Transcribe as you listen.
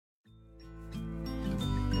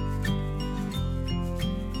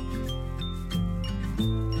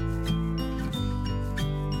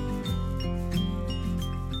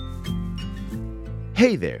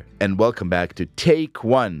Hey there, and welcome back to Take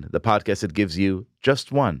One, the podcast that gives you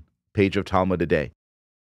just one page of Talmud a day.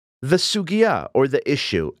 The sugya, or the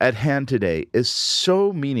issue at hand today, is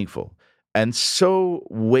so meaningful and so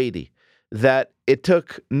weighty that it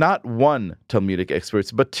took not one Talmudic expert,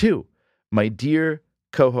 but two. My dear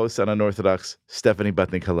co-host on Unorthodox, Stephanie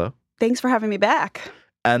Butnick, hello. Thanks for having me back.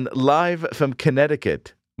 And live from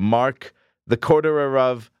Connecticut, Mark, the Corderer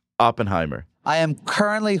Rav Oppenheimer. I am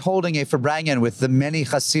currently holding a Farbrengen with the many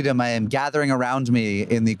Hasidim I am gathering around me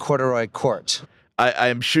in the Corduroy Court. I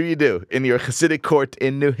am sure you do, in your Hasidic court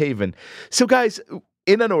in New Haven. So guys,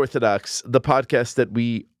 in Unorthodox, the podcast that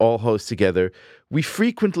we all host together, we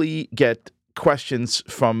frequently get questions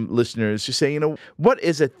from listeners who say, what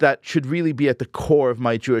is it that should really be at the core of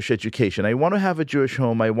my Jewish education? I want to have a Jewish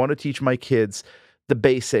home. I want to teach my kids the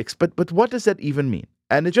basics, but what does that even mean?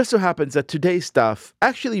 And it just so happens that today's stuff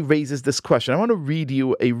actually raises this question. I want to read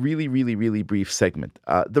you a really, really, really brief segment.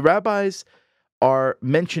 The rabbis are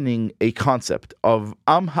mentioning a concept of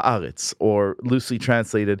Am Haaretz, or loosely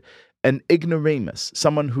translated, an ignoramus,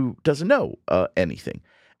 someone who doesn't know anything.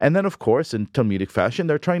 And then, of course, in Talmudic fashion,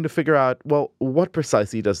 they're trying to figure out, well, what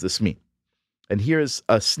precisely does this mean? And here's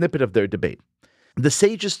a snippet of their debate. The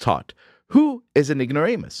sages taught, who is an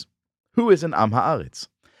ignoramus? Who is an Am Haaretz?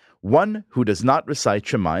 One who does not recite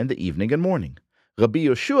Shema in the evening and morning. Rabbi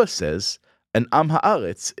Yoshua says, an Am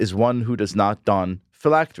Haaretz is one who does not don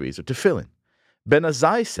phylacteries or tefillin. Ben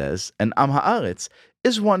Azai says, an Am Haaretz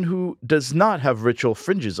is one who does not have ritual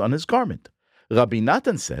fringes on his garment. Rabbi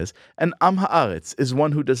Natan says, an Am Haaretz is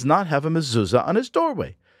one who does not have a mezuzah on his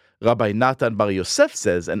doorway. Rabbi Natan Bar Yosef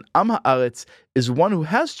says, an Am Haaretz is one who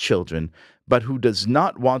has children, but who does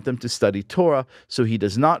not want them to study Torah, so he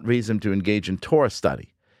does not raise them to engage in Torah study.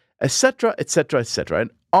 Etc., etc., etc.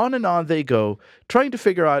 And on they go, trying to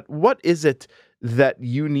figure out what is it that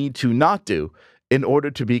you need to not do in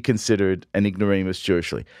order to be considered an ignoramus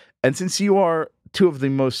Jewishly. And since you are two of the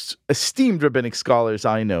most esteemed rabbinic scholars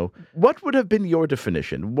I know, what would have been your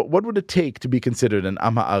definition? What would it take to be considered an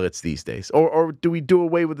Am Haaretz these days? Or do we do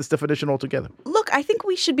away with this definition altogether? Look, I think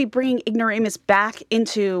we should be bringing ignoramus back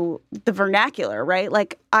into the vernacular, right?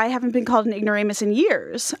 Like, I haven't been called an ignoramus in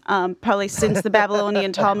years, probably since the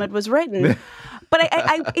Babylonian Talmud was written. But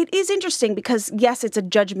it is interesting because, yes, it's a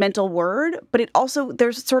judgmental word, but it also,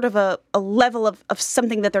 there's sort of a level of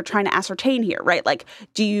something that they're trying to ascertain here, right? Like,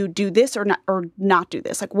 do you do this or not do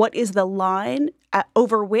this? Like, what is the line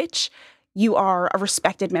over which you are a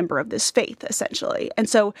respected member of this faith, essentially? And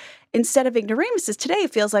so instead of ignoramuses, today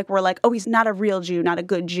it feels like we're like, oh, he's not a real Jew, not a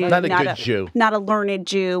good Jew. Not a good Jew. Not a learned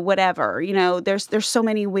Jew, whatever. There's so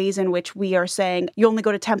many ways in which we are saying, you only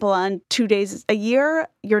go to temple on 2 days a year,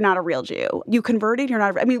 you're not a real Jew. You converted, you're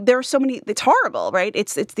not. There are so many, it's horrible, right?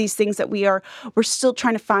 It's these things that we're still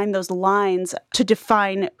trying to find those lines to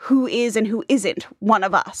define who is and who isn't one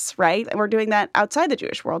of us, right? And we're doing that outside the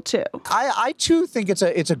Jewish world too. I too think it's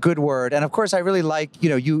a good word. And of course, I really like,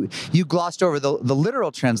 you glossed over the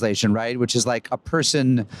literal translation, right? Which is like a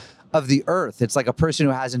person of the earth. It's like a person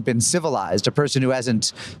who hasn't been civilized, a person who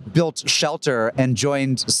hasn't built shelter and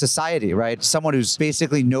joined society, right? Someone who's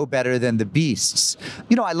basically no better than the beasts.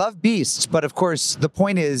 I love beasts, but of course, the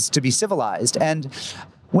point is to be civilized. And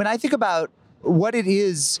when I think about what it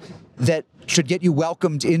is that should get you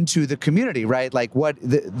welcomed into the community, right? Like what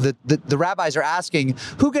the rabbis are asking,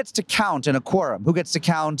 who gets to count in a quorum? Who gets to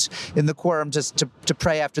count in the quorum just to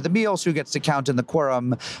pray after the meals? Who gets to count in the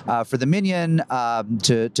quorum for the minyan,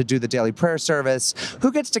 to do the daily prayer service?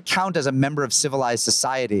 Who gets to count as a member of civilized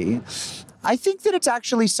society? I think that it's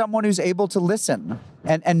actually someone who's able to listen.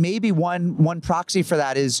 And maybe one proxy for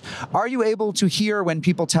that is, are you able to hear when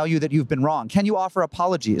people tell you that you've been wrong? Can you offer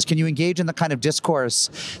apologies? Can you engage in the kind of discourse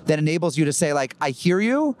that enables you to say, like, I hear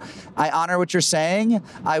you, I honor what you're saying,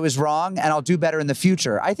 I was wrong, and I'll do better in the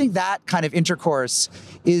future? I think that kind of intercourse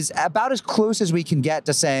is about as close as we can get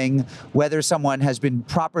to saying whether someone has been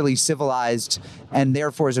properly civilized and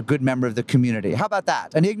therefore is a good member of the community. How about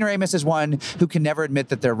that? An ignoramus is one who can never admit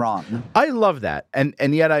that they're wrong. I love that.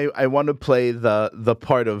 And yet I want to play the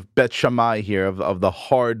part of Bet Shammai here, of the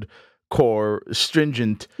hardcore,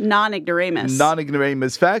 stringent,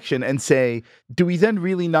 non-ignoramus faction, and say, do we then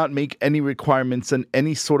really not make any requirements and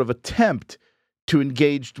any sort of attempt to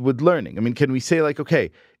engage with learning? I mean, can we say, like,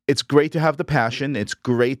 okay, it's great to have the passion, it's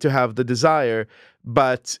great to have the desire,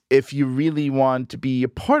 but if you really want to be a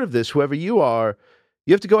part of this, whoever you are,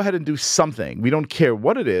 You have to go ahead and do something. We don't care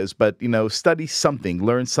what it is, but, study something,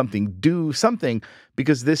 learn something, do something,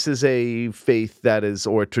 because this is a faith that is,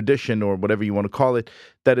 or a tradition, or whatever you want to call it,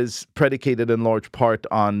 that is predicated in large part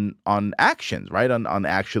on actions, right? On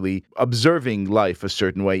actually observing life a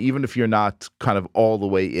certain way, even if you're not kind of all the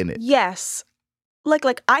way in it. Yes.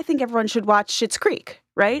 Like I think everyone should watch Schitt's Creek,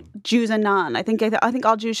 right? Jews and non. I think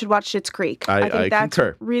all Jews should watch Schitt's Creek. I think that's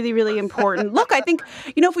concur. Really, really important. Look, I think,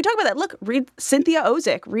 if we talk about that, look, read Cynthia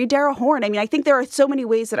Ozick, read Dara Horn. I mean, I think there are so many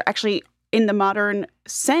ways that are actually, in the modern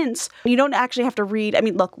sense, you don't actually have to read. I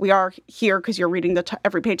mean, look, we are here because you're reading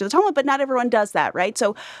every page of the Talmud, but not everyone does that, right?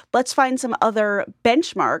 So let's find some other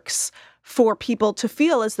benchmarks for people to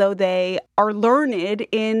feel as though they are learned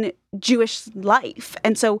in Jewish life.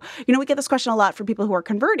 And so, we get this question a lot from people who are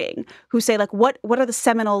converting, who say, like, what are the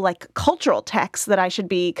seminal, cultural texts that I should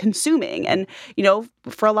be consuming? And,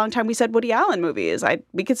 for a long time we said Woody Allen movies.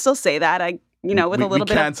 We could still say that. With a little bit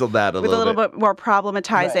canceled that a little bit more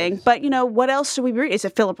problematizing. Right. But what else should we read? Is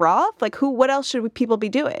it Philip Roth? What else should people be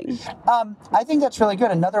doing? I think that's really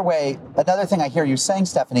good. Another thing I hear you saying,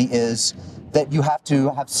 Stephanie, is that you have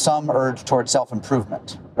to have some urge towards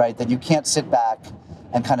self-improvement, right? That you can't sit back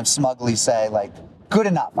and kind of smugly say, good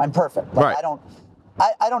enough, I'm perfect. Right.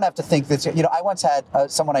 I don't have to think this. I once had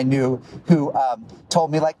someone I knew who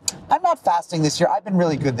told me, I'm not fasting this year. I've been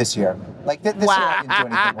really good this year. This year I didn't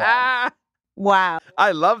do anything wrong. Wow.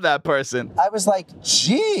 I love that person. I was like,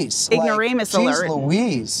 geez. Ignoramus alert. Geez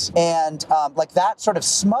Louise. And that sort of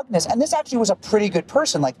smugness. And this actually was a pretty good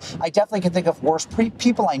person. I definitely can think of worse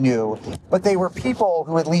people I knew, but they were people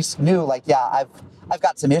who at least knew, I've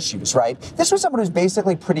got some issues, right? This was someone who's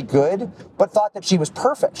basically pretty good, but thought that she was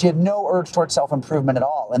perfect. She had no urge towards self-improvement at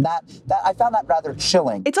all. And that I found that rather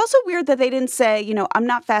chilling. It's also weird that they didn't say, I'm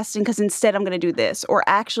not fasting because instead I'm going to do this. Or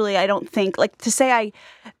actually, I don't think, to say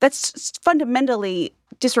that's fundamentally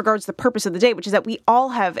disregards the purpose of the day, which is that we all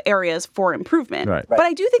have areas for improvement. Right. But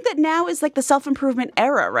I do think that now is the self-improvement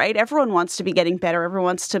era, right? Everyone wants to be getting better. Everyone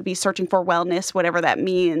wants to be searching for wellness, whatever that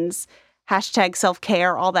means. Hashtag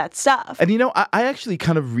self-care, all that stuff. And I actually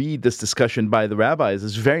kind of read this discussion by the rabbis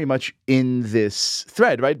as very much in this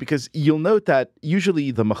thread, right? Because you'll note that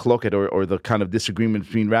usually the machloket or the kind of disagreement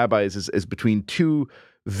between rabbis is between two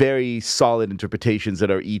very solid interpretations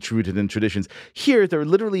that are each rooted in traditions. Here, they're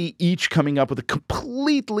literally each coming up with a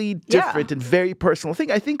completely different and very personal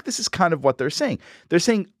thing. I think this is kind of what they're saying. They're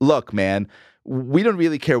saying, look, man, we don't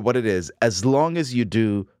really care what it is as long as you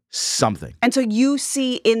do something. And so you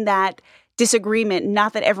see in that disagreement,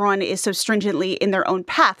 not that everyone is so stringently in their own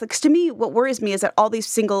path. Because to me, what worries me is that all these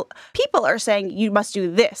single people are saying, you must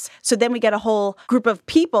do this. So then we get a whole group of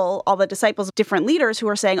people, all the disciples, different leaders who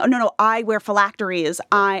are saying, oh, no, I wear phylacteries.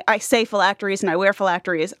 I say phylacteries and I wear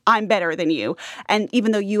phylacteries. I'm better than you. And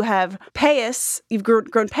even though you have payas, you've grown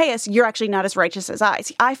payas, you're actually not as righteous as I.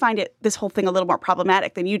 See, I find this whole thing a little more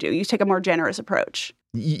problematic than you do. You take a more generous approach.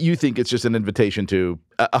 You think it's just an invitation to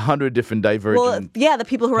 100 different divergent... Well, yeah, the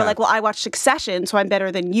people who are I watched Succession, so I'm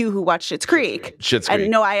better than you who watched Schitt's Creek.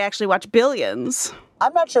 And no, I actually watch Billions.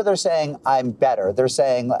 I'm not sure they're saying I'm better. They're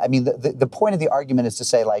saying, the point of the argument is to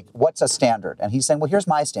say, what's a standard? And he's saying, well, here's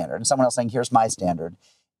my standard. And someone else saying, here's my standard.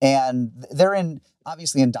 And they're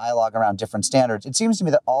obviously in dialogue around different standards. It seems to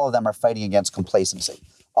me that all of them are fighting against complacency.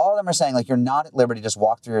 All of them are saying, you're not at liberty to just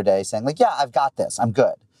walk through your day saying, yeah, I've got this. I'm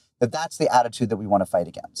good. That's the attitude that we want to fight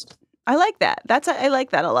against. I like that. I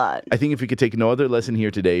like that a lot. I think if we could take no other lesson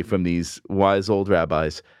here today from these wise old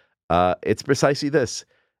rabbis, it's precisely this.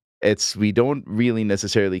 We don't really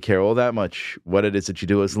necessarily care all that much what it is that you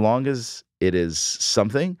do, as long as it is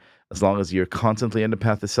something, as long as you're constantly on the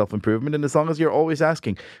path of self-improvement, and as long as you're always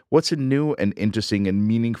asking, what's a new and interesting and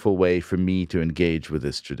meaningful way for me to engage with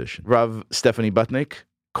this tradition? Rav Stephanie Butnick,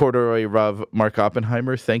 Corduroy Rav Mark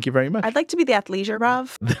Oppenheimer, thank you very much. I'd like to be the athleisure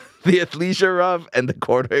Rav. The athleisure Rav and the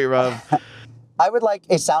corduroy Rav. I would like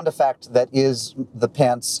a sound effect that is the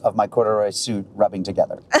pants of my corduroy suit rubbing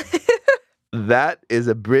together. That is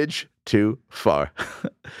a bridge too far.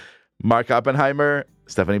 Mark Oppenheimer,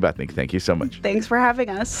 Stephanie Butnick, thank you so much. Thanks for having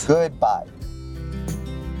us. Goodbye.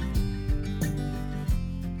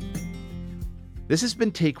 This has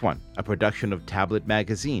been Take One, a production of Tablet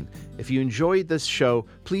Magazine. If you enjoyed this show,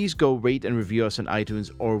 please go rate and review us on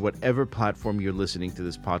iTunes or whatever platform you're listening to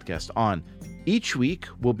this podcast on. Each week,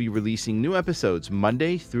 we'll be releasing new episodes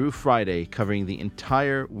Monday through Friday, covering the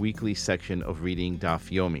entire weekly section of Reading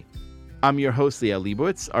Daf Yomi. I'm your host, Liel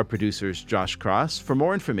Leibowitz. Our producer is Josh Cross. For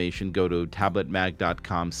more information, go to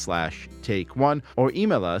tabletmag.com/take1 or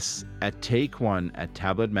email us at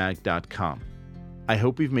takeone@tabletmag.com. I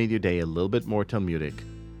hope we've made your day a little bit more Talmudic,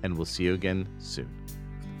 and we'll see you again soon.